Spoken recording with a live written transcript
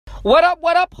What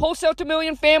up, Wholesale to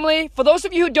Million family? For those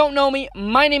of you who don't know me,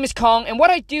 my name is Kong, and what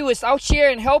I do is I'll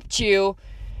share and help you,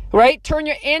 right, turn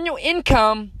your annual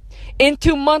income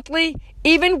into monthly,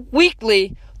 even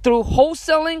weekly, through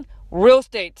wholesaling real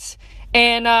estates.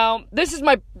 And this is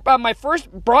my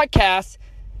first broadcast,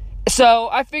 so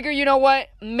I figure, you know what,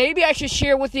 maybe I should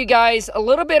share with you guys a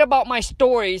little bit about my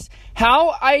stories,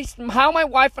 how my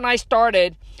wife and I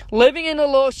started living in a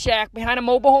little shack behind a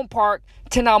mobile home park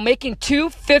to now making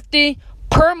 $250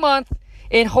 per month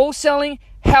in wholesaling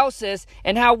houses,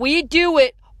 and how we do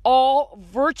it all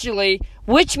virtually,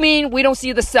 which means we don't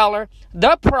see the seller,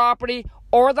 the property,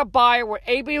 or the buyer. We're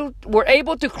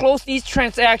able to close these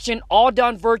transactions all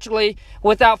done virtually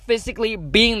without physically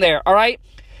being there. All right.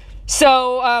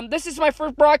 So this is my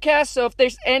first broadcast, so if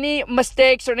there's any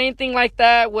mistakes or anything like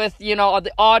that with,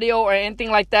 the audio or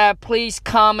anything like that, please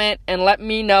comment and let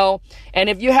me know. And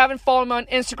if you haven't followed me on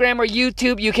Instagram or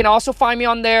YouTube, you can also find me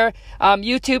on there.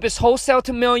 YouTube is Wholesale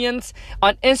to Millions.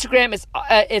 On Instagram,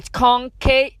 it's Kong,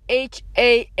 Khang,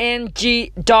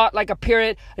 dot, like a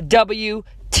period,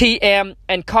 WTM,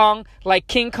 and Kong, like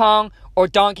King Kong or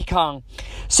Donkey Kong.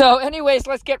 So anyways,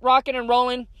 let's get rocking and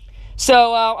rolling.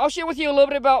 So I'll share with you a little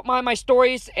bit about my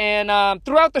stories, and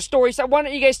throughout the stories, I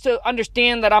wanted you guys to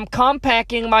understand that I'm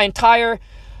compacting my entire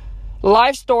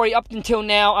life story up until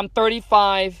now. I'm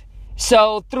 35.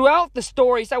 So throughout the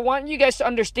stories, I want you guys to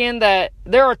understand that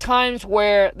there are times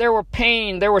where there were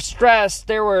pain, there were stress,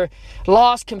 there were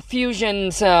loss,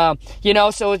 confusions, so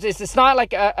it's not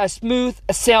like a smooth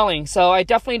sailing. So I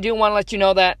definitely do want to let you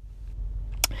know that.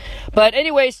 But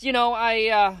anyways,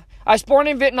 I was born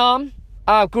in Vietnam.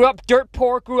 Grew up dirt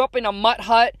poor. Grew up in a mutt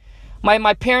hut.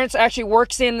 My parents actually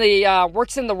works in the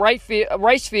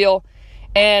rice field,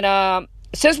 and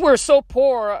since we're so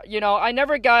poor, I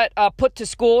never got put to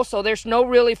school, so there's no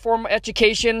really formal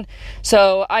education.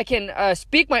 So I can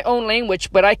speak my own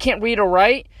language, but I can't read or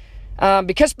write.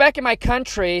 Because back in my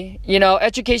country,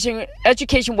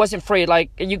 education wasn't free.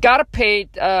 Like you gotta pay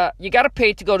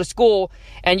to go to school,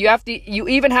 and you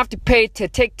even have to pay to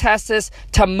take tests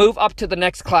to move up to the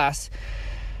next class.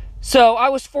 So I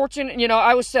was fortunate,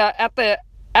 I was at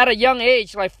a young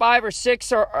age, like 5 or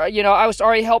 6, or I was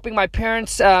already helping my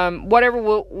parents,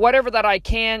 whatever that I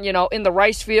can, in the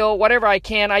rice field, whatever I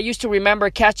can. I used to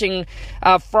remember catching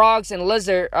frogs and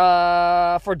lizard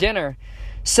for dinner.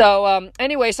 So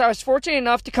anyways, I was fortunate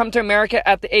enough to come to America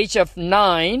at the age of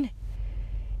 9,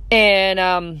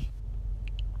 and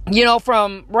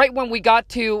from right when we got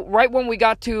to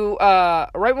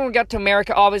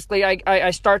America, obviously I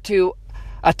start to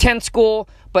attend school.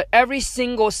 But every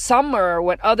single summer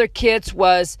when other kids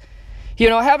was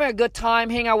having a good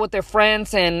time, hang out with their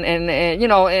friends, and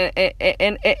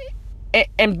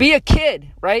be a kid,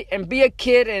 right? And be a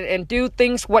kid and do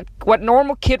things what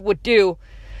normal kid would do.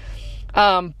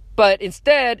 But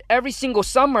instead, every single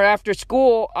summer after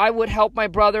school, I would help my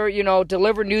brother,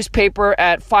 deliver newspaper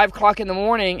at 5 o'clock in the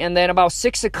morning. And then about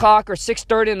 6 o'clock or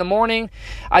 6:30 in the morning,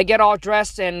 I get all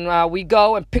dressed and we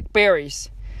go and pick berries.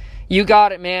 You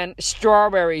got it, man.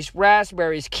 Strawberries,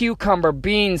 raspberries, cucumber,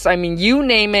 beans. I mean, you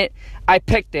name it, I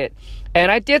picked it.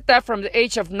 And I did that from the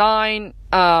age of 9,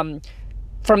 all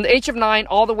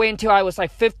the way until I was like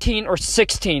 15 or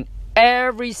 16.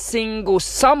 Every single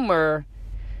summer,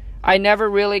 I never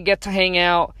really get to hang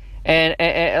out and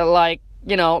like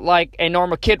a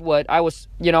normal kid would. I was,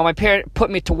 my parent put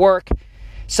me to work.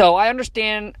 So I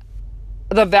understand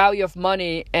the value of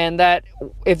money, and that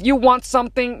if you want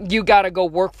something, you got to go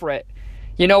work for it.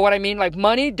 You know what I mean? Like,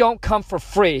 money don't come for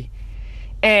free.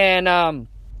 And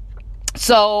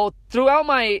so throughout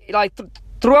my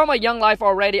young life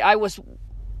already,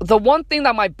 the one thing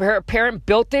that my parent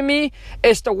built in me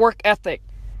is the work ethic.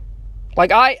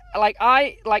 I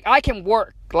can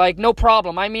work, like, no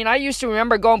problem. I mean, I used to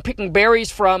remember going picking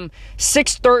berries from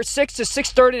 6 to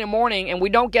 6:30 in the morning, and we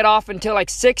don't get off until like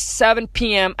 7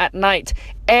 p.m. at night.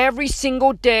 Every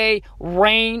single day,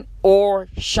 rain or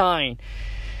shine.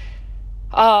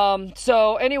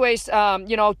 So anyways,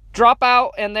 drop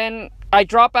out, and then I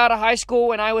drop out of high school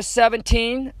when I was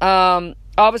 17.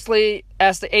 Obviously,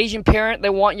 as the Asian parent, they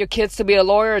want your kids to be a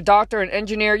lawyer, a doctor, an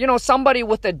engineer, somebody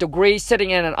with a degree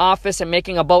sitting in an office and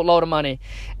making a boatload of money.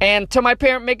 And to my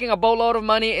parent, making a boatload of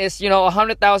money is,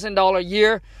 $100,000 a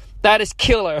year. That is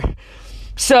killer.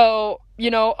 So,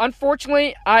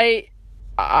 unfortunately, I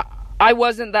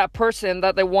wasn't that person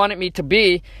that they wanted me to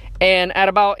be. And at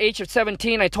about age of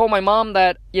 17, I told my mom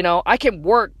that, I can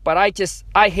work, but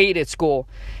I hated school.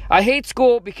 I hate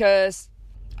school because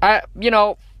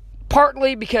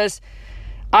partly because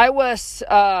I was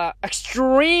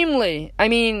extremely,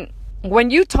 when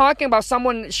you talking about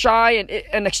someone shy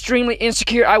and extremely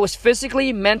insecure, I was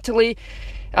physically, mentally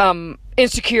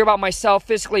insecure about myself,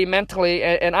 physically, mentally,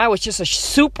 and I was just a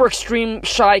super extreme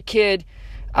shy kid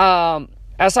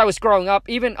as I was growing up,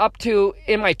 even up to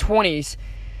in my 20s.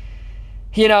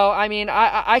 You know, I mean,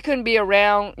 I couldn't be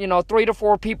around, 3 to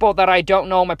 4 people that I don't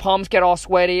know. My palms get all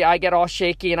sweaty, I get all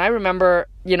shaky, and I remember,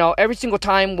 every single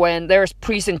time when there's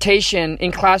presentation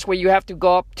in class where you have to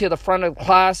go up to the front of the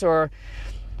class, or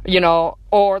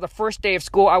the first day of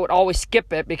school, I would always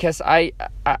skip it because I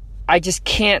just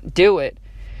can't do it.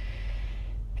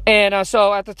 And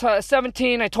so at the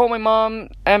 17, I told my mom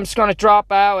I'm just gonna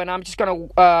drop out and I'm just gonna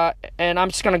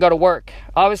go to work.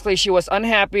 Obviously, she was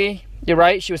unhappy. You're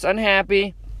right, she was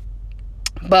unhappy,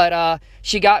 but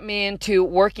she got me into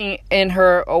working in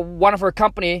her one of her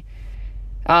company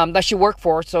that she worked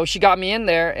for. So she got me in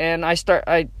there, and I was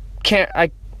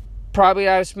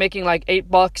making like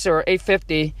 $8 or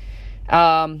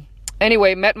 $8.50.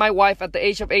 Anyway, met my wife at the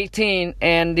age of 18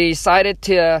 and decided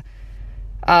to,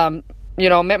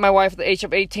 met my wife at the age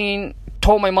of 18,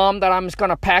 told my mom that I'm just going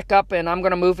to pack up and I'm going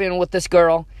to move in with this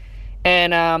girl.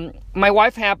 And my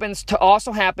wife happens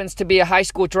to be a high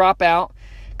school dropout.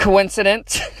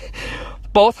 Coincidence.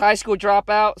 Both high school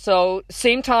dropout. So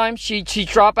same time, she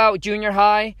dropped out junior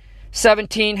high,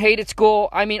 17, hated school.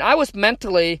 I mean, I was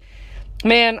mentally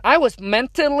like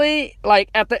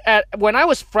when I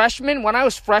was freshman,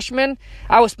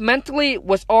 I was mentally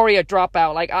already a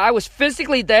dropout. Like I was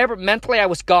physically there, but mentally I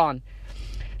was gone.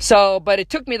 So, but it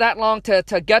took me that long to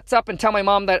guts up and tell my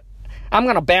mom that I'm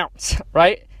going to bounce,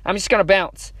 right? I'm just going to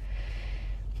bounce.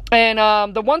 And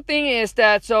the one thing is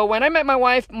that, so when I met my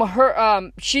wife,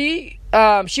 she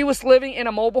was living in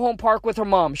a mobile home park with her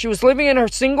mom. She was living in her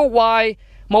single wide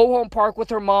mobile home park with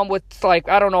her mom with 5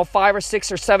 or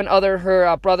 6 or 7 other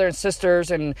her brother and sisters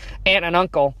and aunt and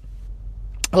uncle,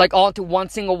 like all into one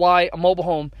single wide mobile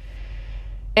home.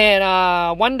 And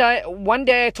one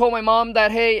day I told my mom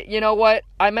that, hey, you know what?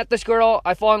 I met this girl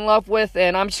I fall in love with,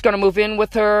 and I'm just gonna move in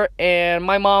with her. And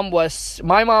my mom was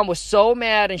so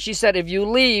mad, and she said, if you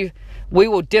leave, we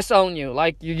will disown you.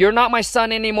 Like, you're not my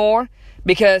son anymore.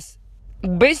 Because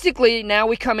basically now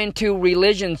we come into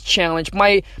religion's challenge.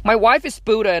 My wife is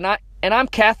Buddha, and I'm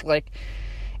Catholic.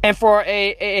 And for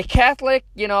a Catholic,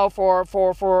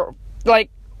 for like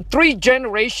 3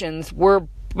 generations, we're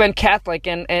been Catholic,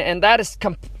 and that is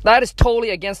totally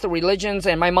against the religions,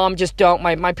 and my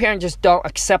parents just don't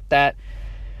accept that.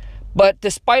 But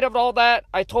despite of all that,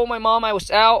 I told my mom I was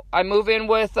out. I move in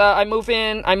with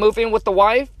the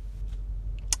wife,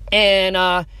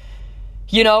 and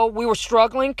we were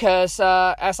struggling because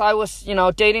as I was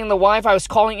dating the wife, I was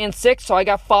calling in sick, so I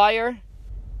got fired,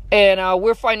 and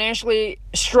we're financially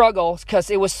struggled because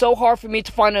it was so hard for me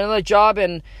to find another job,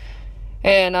 and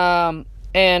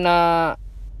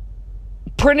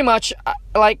pretty much,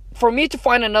 like, for me to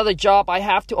find another job, I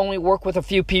have to only work with a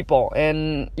few people.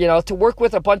 And, to work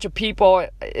with a bunch of people,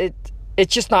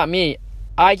 it's just not me.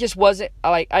 I just wasn't,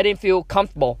 I didn't feel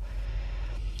comfortable.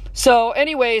 So,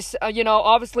 anyways,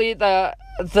 obviously the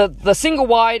single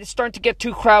wide is starting to get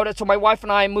too crowded. So my wife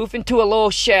and I moved into a little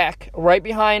shack right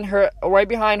behind her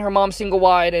mom's single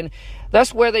wide. And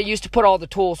that's where they used to put all the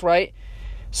tools, right?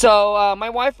 So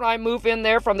my wife and I moved in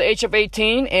there from the age of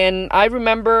 18. And I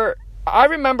remember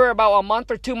about a month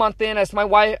or 2 months in, as my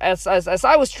wife, as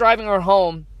I was driving her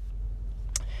home,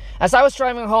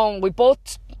 we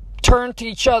both turned to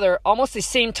each other almost the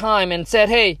same time and said,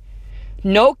 hey,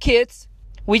 no kids.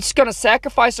 We're just going to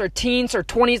sacrifice our teens or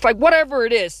 20s, like whatever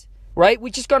it is, right? We're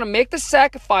just going to make the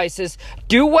sacrifices,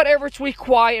 do whatever's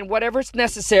required and whatever's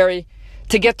necessary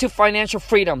to get to financial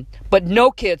freedom. But no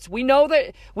kids. We knew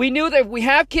that if we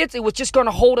have kids, it was just going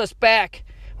to hold us back,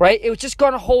 right? It was just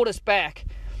going to hold us back.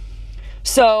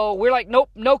 So we're like, nope,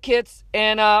 no kids.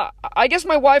 And I guess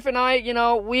my wife and I,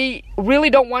 we really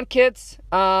don't want kids.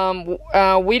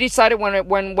 We decided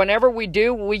whenever we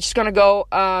do, we're just going to go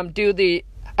do the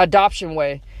adoption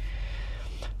way.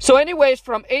 So anyways,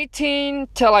 from 18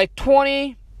 to like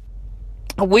 20,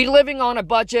 we living on a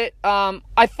budget.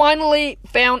 I finally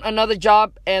found another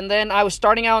job, and then I was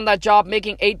starting out on that job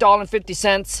making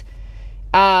 $8.50.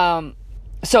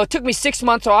 So it took me 6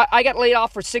 months. So I got laid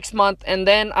off for 6 months, and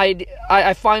then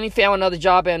I finally found another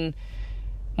job. And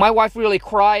my wife really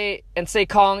cried and say,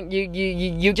 "Kong,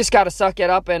 you just gotta suck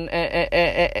it up and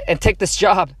take this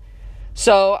job."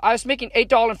 So I was making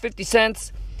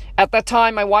 $8.50 at that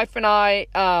time. My wife and I,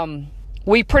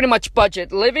 we pretty much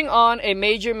living on a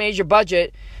major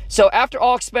budget. So after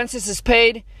all expenses is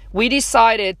paid, we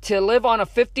decided to live on a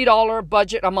 $50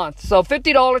 budget a month. So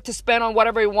 $50 to spend on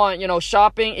whatever you want,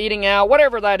 shopping, eating out,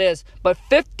 whatever that is. But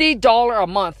 $50 a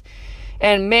month.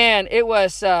 And man, it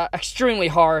was extremely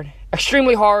hard.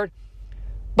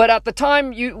 But at the time,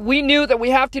 we knew that we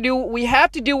have to do what we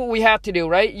have to do,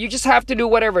 right? You just have to do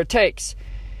whatever it takes.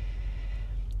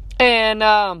 And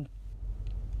I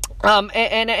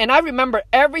remember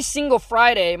every single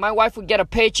Friday, my wife would get a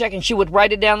paycheck and she would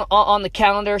write it down on the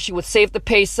calendar. She would save the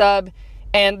pay stub.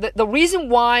 And the reason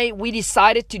why we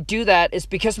decided to do that is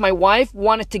because my wife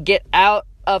wanted to get out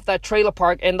of that trailer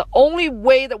park. And the only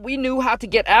way that we knew how to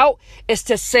get out is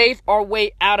to save our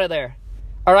way out of there.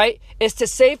 All right? Is to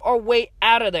save our way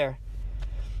out of there.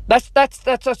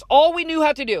 That's all we knew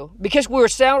how to do, because we were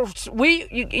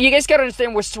you guys gotta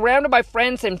understand, we're surrounded by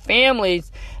friends and families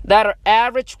that are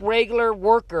average regular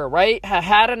worker, right?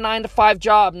 Had a 9-to-5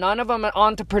 job. None of them are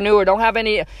entrepreneur, don't have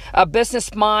any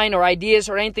business mind or ideas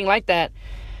or anything like that.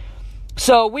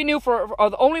 So we knew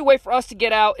the only way for us to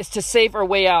get out is to save our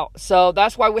way out. So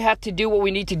that's why we had to do what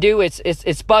we need to do.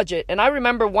 It's budget. And I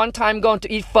remember one time going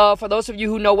to eat pho. For those of you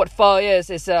who know what pho is,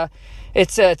 it's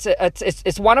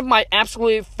one of my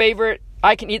absolute favorite.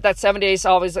 I can eat that 7 days.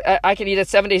 I can eat it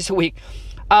 7 days a week.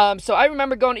 So I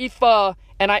remember going to eat pho,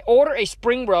 and I order a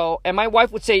spring roll, and my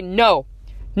wife would say, no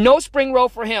spring roll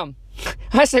for him.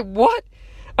 I said, what?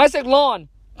 I said, Lon,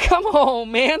 come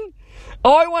on, man.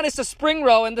 All I want is a spring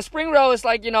roll, and the spring roll is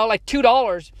like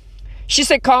 $2. She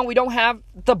said, Kong, we don't have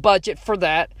the budget for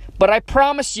that, but I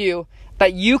promise you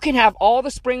that you can have all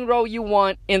the spring roll you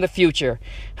want in the future.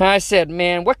 And I said,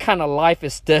 man, what kind of life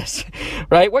is this?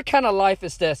 Right? What kind of life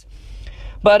is this?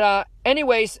 But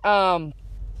anyways,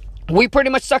 we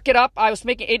pretty much suck it up. I was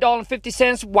making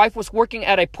 $8.50. Wife was working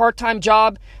at a part-time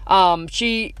job.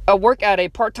 She worked at a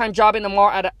part-time job in the mall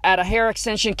at a hair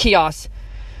extension kiosk.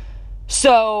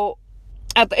 So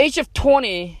at the age of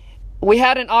 20, we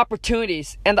had an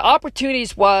opportunities, and the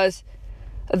opportunities was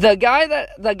the guy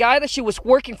that she was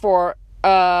working for.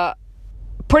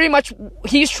 Pretty much,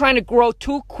 he's trying to grow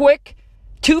too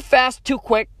fast, too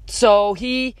quick. So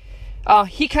he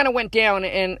kind of went down,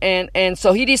 and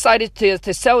so he decided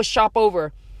to sell his shop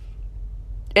over,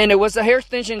 and it was a hair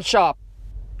extension shop.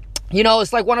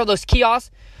 It's like one of those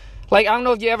kiosks. Like, I don't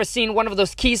know if you ever seen one of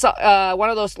those one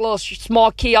of those little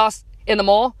small kiosks in the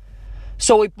mall.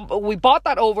 So we bought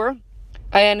that over,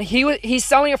 and he's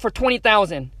selling it for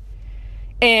 $20,000.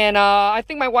 And I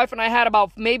think my wife and I had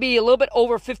about maybe a little bit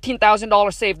over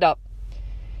 $15,000 saved up.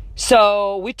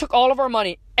 So we took all of our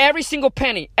money, every single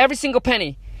penny,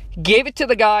 gave it to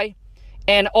the guy,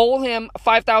 and owe him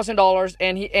 $5,000.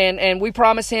 And we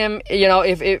promised him,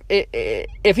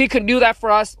 if he could do that for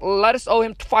us, let us owe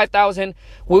him $5,000.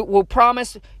 We'll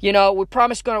promise,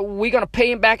 we're gonna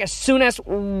pay him back as soon as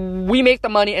we make the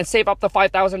money and save up the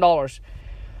 $5,000.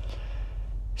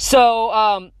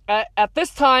 So at this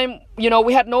time,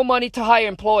 we had no money to hire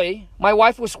an employee. My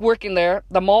wife was working there.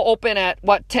 The mall opened at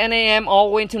 10 a.m. all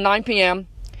the way into 9 p.m.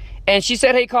 And she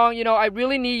said, hey, Kong, I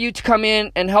really need you to come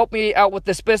in and help me out with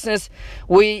this business.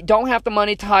 We don't have the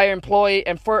money to hire an employee.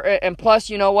 And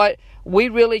plus, you know what? We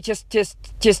really just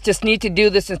need to do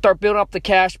this and start building up the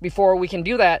cash before we can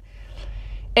do that.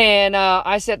 And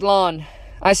I said, Lon,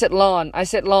 I don't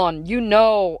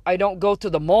go to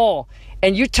the mall.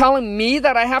 And you're telling me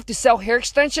that I have to sell hair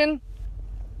extension?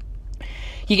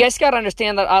 You guys got to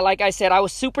understand that, like I said, I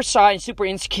was super shy and super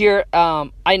insecure.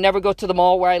 I never go to the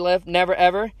mall where I live. Never,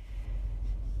 ever.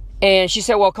 And she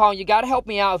said, well, Colin, you got to help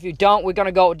me out. If you don't, we're going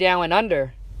to go down and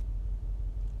under.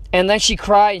 And then she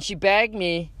cried and she begged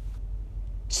me.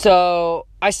 So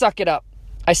I suck it up.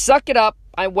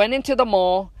 I went into the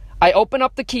mall. I opened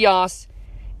up the kiosk.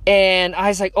 And I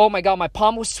was like, oh, my God, my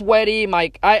palm was sweaty.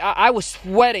 I was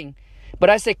sweating. But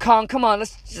I said, come on,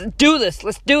 let's do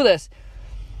this.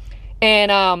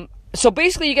 And so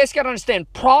basically, you guys got to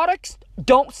understand, products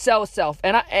don't sell itself.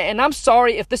 And I'm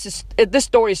sorry if this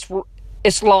story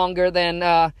is longer than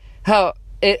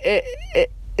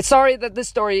sorry that this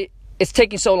story is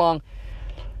taking so long.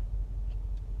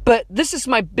 But this is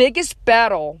my biggest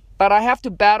battle that I have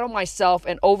to battle myself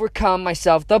and overcome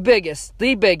myself. The biggest.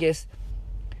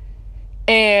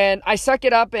 And I suck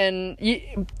it up, and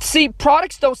see,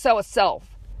 products don't sell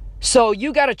itself. So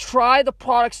you got to try the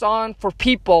products on for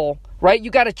people, right? You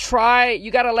got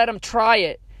to let them try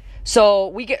it.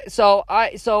 So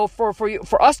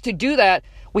for us to do that,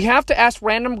 we have to ask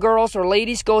random girls or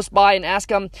ladies goes by and ask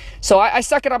them. So I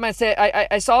suck it up and I said,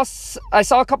 I saw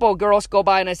a couple of girls go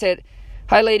by and I said,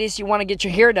 hi ladies, you want to get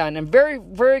your hair done? And very,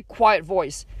 very quiet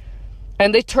voice.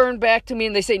 And they turned back to me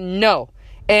and they say, no.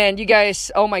 And you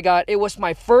guys, oh my God, it was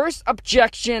my first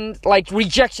rejection.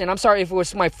 I'm sorry if it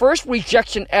was my first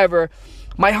rejection ever.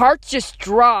 My heart just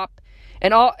dropped,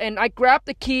 and I grabbed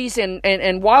the keys,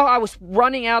 and while I was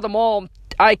running out of the mall,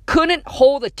 I couldn't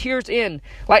hold the tears in.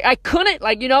 Like, I couldn't,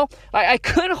 like, you know, I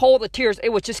couldn't hold the tears. It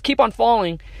would just keep on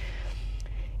falling.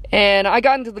 And I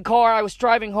got into the car. I was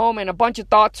driving home, and a bunch of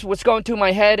thoughts was going through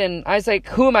my head. And I was like,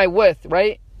 who am I with,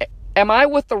 right? Am I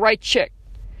with the right chick?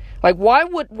 Like, why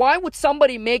would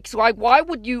somebody make, like, why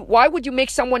would you make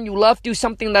someone you love do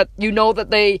something that you know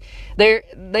that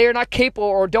they're not capable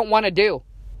or don't want to do?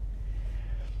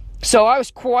 So I was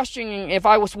questioning if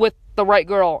I was with the right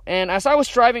girl. And as I was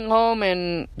driving home,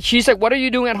 and she's like, what are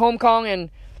you doing at home, Kong? And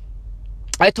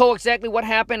I told exactly what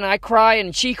happened, and I cry,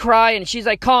 and she cried, and she's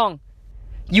like, Kong,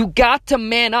 you got to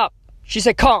man up. She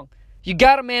said, Kong, you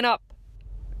got to man up.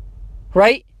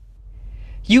 Right?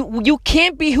 You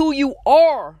can't be who you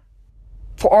are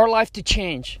for our life to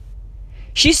change.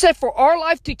 She said, for our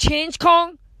life to change,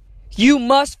 Kong, you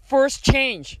must first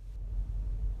change.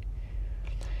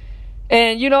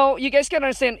 And, you know, you guys gotta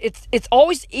understand, it's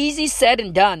always easy said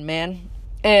and done, man.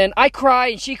 And I cry,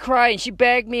 and she cried, and she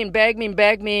begged me,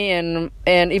 and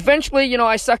eventually, you know,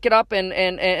 I suck it up, and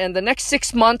the next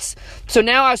 6 months, so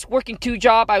now I was working 2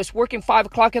 jobs. I was working 5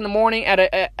 o'clock in the morning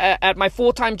at my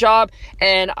full-time job,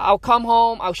 and I'll come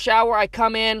home, I'll shower, I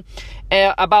come in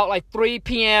about like 3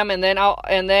 p.m. and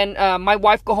then my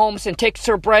wife go home and takes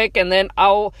her break, and then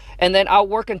I'll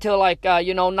work until like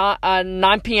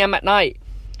 9 p.m. at night.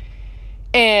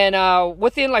 And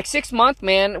within like 6 months,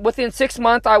 man,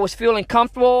 I was feeling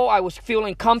comfortable. I was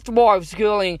feeling confident.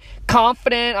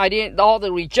 All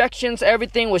the rejections,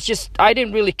 everything was just, I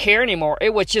didn't really care anymore.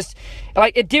 It was just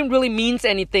like, it didn't really mean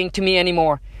anything to me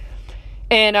anymore.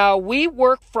 And I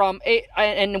worked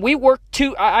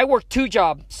 2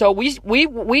 jobs. So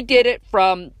we did it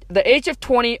from the age of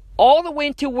 20 all the way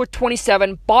until we're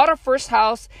 27. Bought our first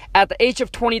house at the age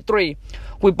of 23.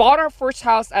 We bought our first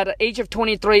house at the age of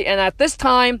 23, and at this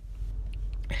time,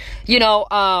 you know,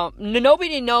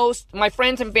 nobody knows. My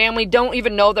friends and family don't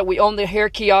even know that we own the hair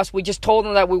kiosk. We just told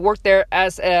them that we worked there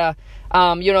as a,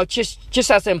 just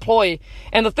as an employee.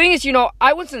 And the thing is, you know,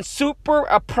 I wasn't super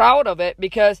proud of it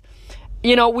because,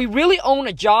 you know, we really own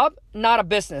a job, not a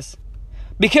business.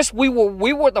 Because we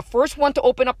were the first one to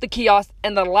open up the kiosk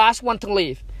and the last one to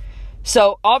leave.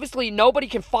 So obviously nobody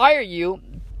can fire you.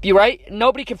 You're right.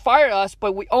 Nobody can fire us,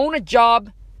 but we own a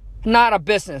job, not a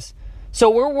business.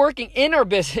 So we're working in our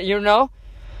business, you know.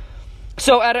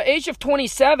 So at the age of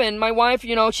 27, my wife,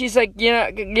 you know, she's like,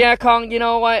 yeah, Kong, you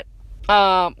know what?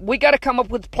 We got to come up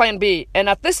with plan B. And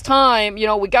at this time, you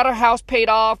know, we got our house paid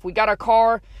off. We got our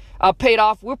car paid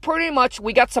off.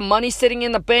 We got some money sitting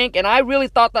in the bank. And I really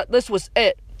thought that this was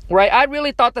it, right? I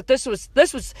really thought that this was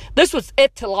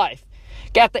it to life.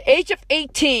 At the age of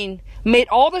 18, made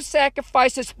all the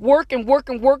sacrifices, work,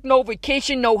 no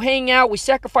vacation, no hang out. We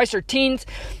sacrificed our teens,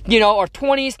 you know, our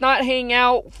 20s, not hang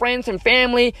out, friends and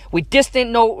family. We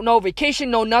distant, no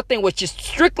vacation, no nothing, was just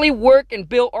strictly work and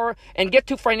build and get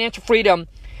to financial freedom.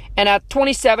 And at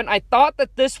 27, I thought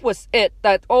that this was it,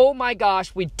 that, oh my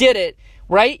gosh, we did it,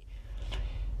 right?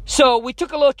 So we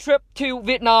took a little trip to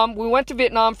Vietnam. We went to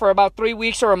Vietnam for about 3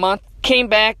 weeks or a month, came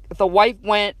back. The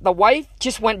wife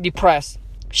just went depressed.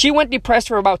 She went depressed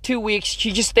for about 2 weeks.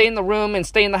 She just stayed in the room and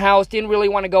stayed in the house. Didn't really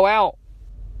want to go out.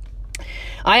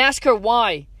 I asked her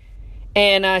why.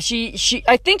 And she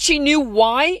I think she knew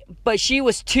why, but she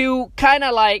was too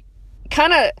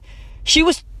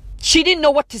she didn't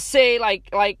know what to say,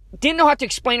 like didn't know how to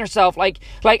explain herself. I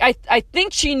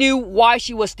think she knew why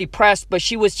she was depressed, but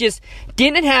she was just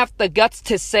didn't have the guts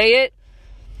to say it.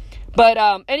 But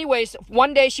anyways,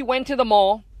 one day she went to the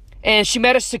mall and she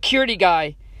met a security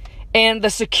guy. And the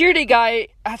security guy,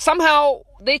 somehow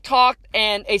they talked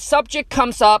and a subject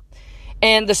comes up,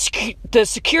 and the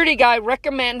security guy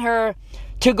recommended her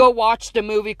to go watch the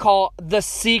movie called The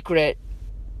Secret.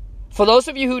 For those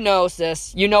of you who knows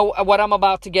this, you know what I'm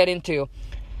about to get into.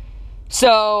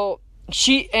 So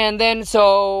she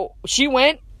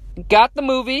went, got the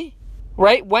movie,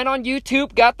 right? Went on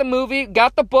YouTube, got the movie,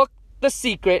 got the book, The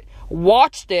Secret,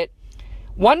 watched it.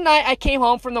 One night I came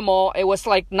home from the mall. It was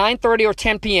like 9:30 or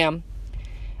 10 p.m.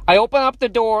 I opened up the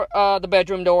door, the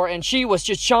bedroom door, and she was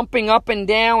just jumping up and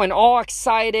down and all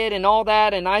excited and all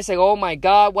that. And I said, oh my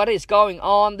God, what is going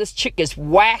on? This chick is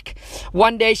whack.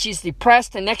 One day she's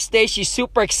depressed. The next day she's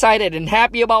super excited and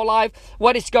happy about life.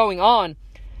 What is going on?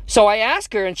 So I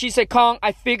asked her, and she said, Kong,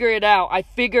 I figured it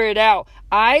out.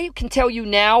 I can tell you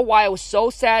now why I was so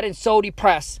sad and so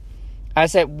depressed. I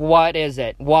said, what is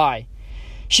it? Why?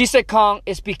 She said, Kong,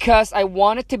 it's because I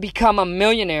wanted to become a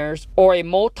millionaire or a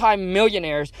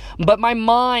multi-millionaire, but my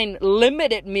mind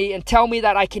limited me and tell me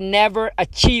that I can never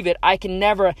achieve it. I can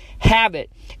never have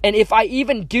it. And if I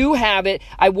even do have it,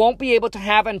 I won't be able to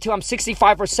have it until I'm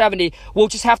 65 or 70. We'll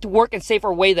just have to work and save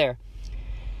our way there.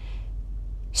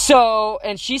 So,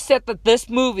 and she said that this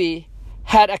movie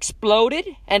had exploded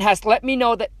and has let me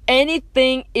know that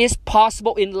anything is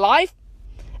possible in life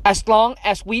as long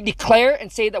as we declare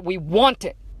and say that we want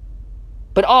it.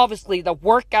 But obviously, the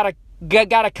work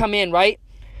gotta come in, right?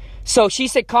 So she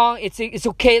said, Kong, it's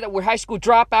okay that we're high school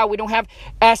dropout. We don't have,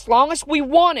 as long as we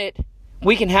want it,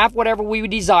 we can have whatever we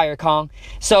desire, Kong.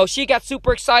 So she got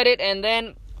super excited. And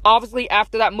then, obviously,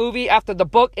 after that movie, after the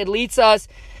book, it leads us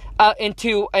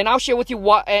into, and I'll share with you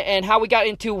what and how we got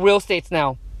into real estates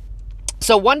now.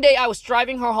 So one day I was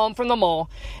driving her home from the mall.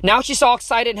 Now she's all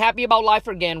excited and happy about life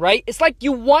again, right? It's like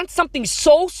you want something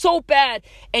so bad,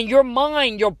 and your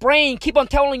mind, your brain keep on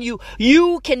telling you,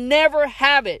 you can never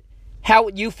have it how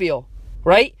you feel,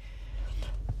 right?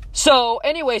 So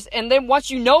anyways, and then once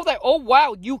you know that, oh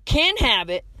wow, you can have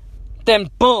it,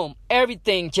 then boom,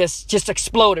 everything just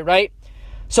exploded, right?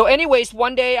 So anyways,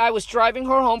 one day I was driving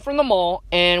her home from the mall,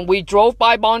 and we drove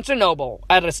by Barnes & Noble.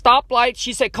 At a stoplight,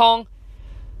 she said, Kong,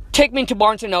 take me to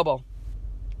Barnes & Noble.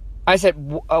 I said,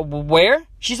 where?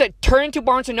 She said, turn to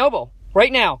Barnes & Noble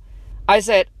right now. I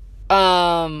said,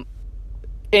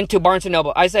 into Barnes &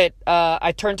 Noble. I said,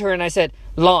 I turned to her and I said,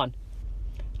 Lon,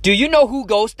 do you know who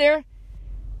goes there?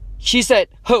 She said,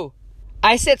 who?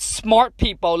 I said, smart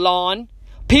people, Lon.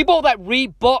 People that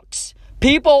read books.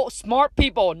 People, smart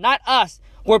people, not us.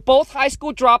 We're both high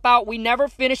school dropout. We never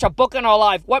finished a book in our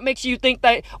life. What makes you think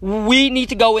that we need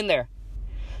to go in there?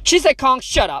 She said, Kong,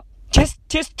 shut up.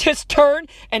 Just turn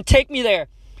and take me there.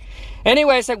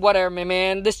 Anyway, I said, whatever,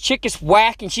 man. This chick is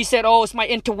whack. And she said, oh, it's my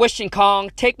intuition,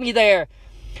 Kong. Take me there.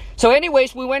 So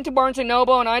anyways, we went to Barnes &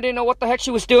 Noble, and I didn't know what the heck she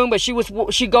was doing, but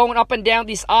she going up and down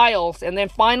these aisles. And then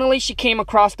finally she came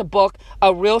across the book,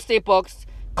 a real estate book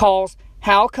called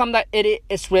How Come That Idiot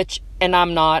Is Rich and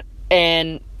I'm Not.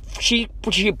 And she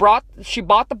bought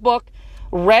the book,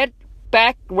 read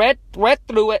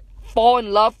through it, fall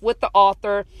in love with the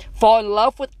author, fall in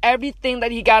love with everything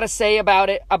that he got to say about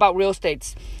it, about real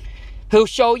estates. He'll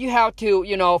show you how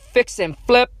to, fix and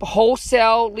flip,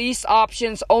 wholesale, lease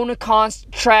options, owner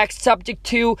contracts, subject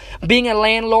to being a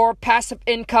landlord, passive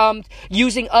income,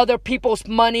 using other people's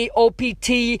money,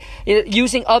 OPT,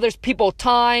 using other people's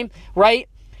time, right?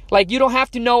 Like, you don't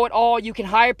have to know it all. You can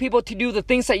hire people to do the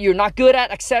things that you're not good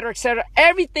at, etc., etc.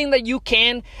 Everything that you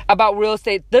can about real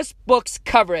estate, this book's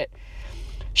cover it.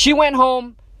 She went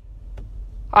home.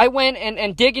 I went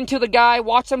and dig into the guy,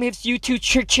 watched some of his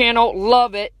YouTube channel,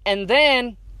 love it. And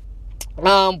then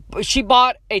she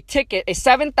bought a ticket, a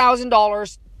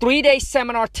 $7,000 3-day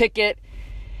seminar ticket.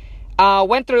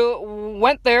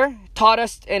 Went there, taught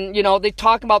us, and they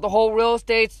talked about the whole real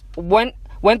estate. Went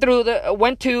to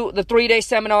the 3-day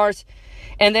seminars,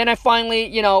 and then I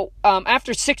finally,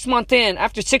 after 6 months in,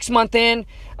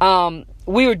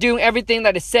 we were doing everything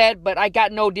that is said, but I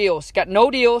got no deals.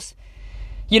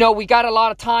 We got a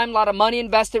lot of time, a lot of money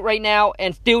invested right now,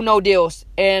 and still no deals.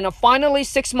 And finally,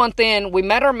 6 months in, we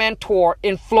met our mentor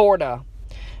in Florida.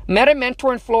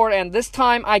 And this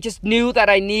time I just knew that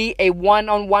I need a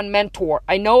one-on-one mentor.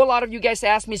 I know a lot of you guys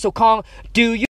asked me, so Kong, do you